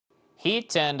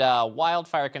Heat and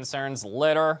wildfire concerns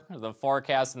litter the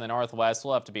forecast in the northwest.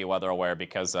 We'll have to be weather aware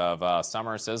because of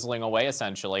summer sizzling away,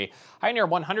 essentially. High near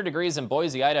 100 degrees in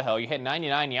Boise, Idaho. You hit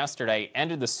 99 yesterday,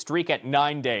 ended the streak at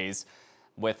 9 days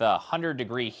with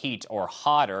 100-degree heat or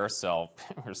hotter, so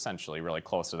we're essentially really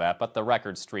close to that. But the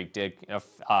record streak did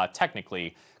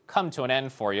technically come to an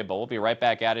end for you, but we'll be right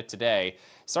back at it today.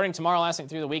 Starting tomorrow, lasting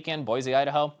through the weekend, Boise,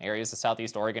 Idaho, areas of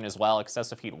southeast Oregon as well.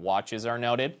 Excessive heat watches are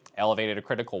noted. Elevated or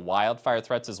critical wildfire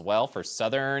threats as well for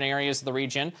southern areas of the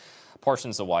region.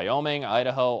 Portions of Wyoming,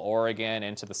 Idaho, Oregon,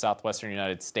 into the southwestern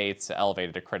United States,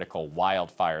 elevated to critical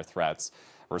wildfire threats.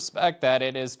 Respect that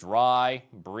it is dry,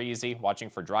 breezy, watching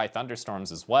for dry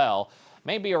thunderstorms as well.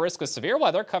 May be a risk of severe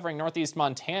weather covering northeast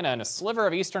Montana and a sliver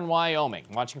of eastern Wyoming.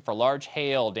 Watching for large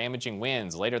hail, damaging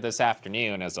winds later this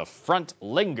afternoon as a front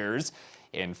lingers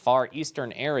in far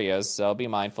eastern areas. So be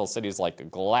mindful, cities like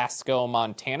Glasgow,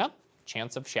 Montana,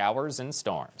 chance of showers and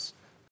storms.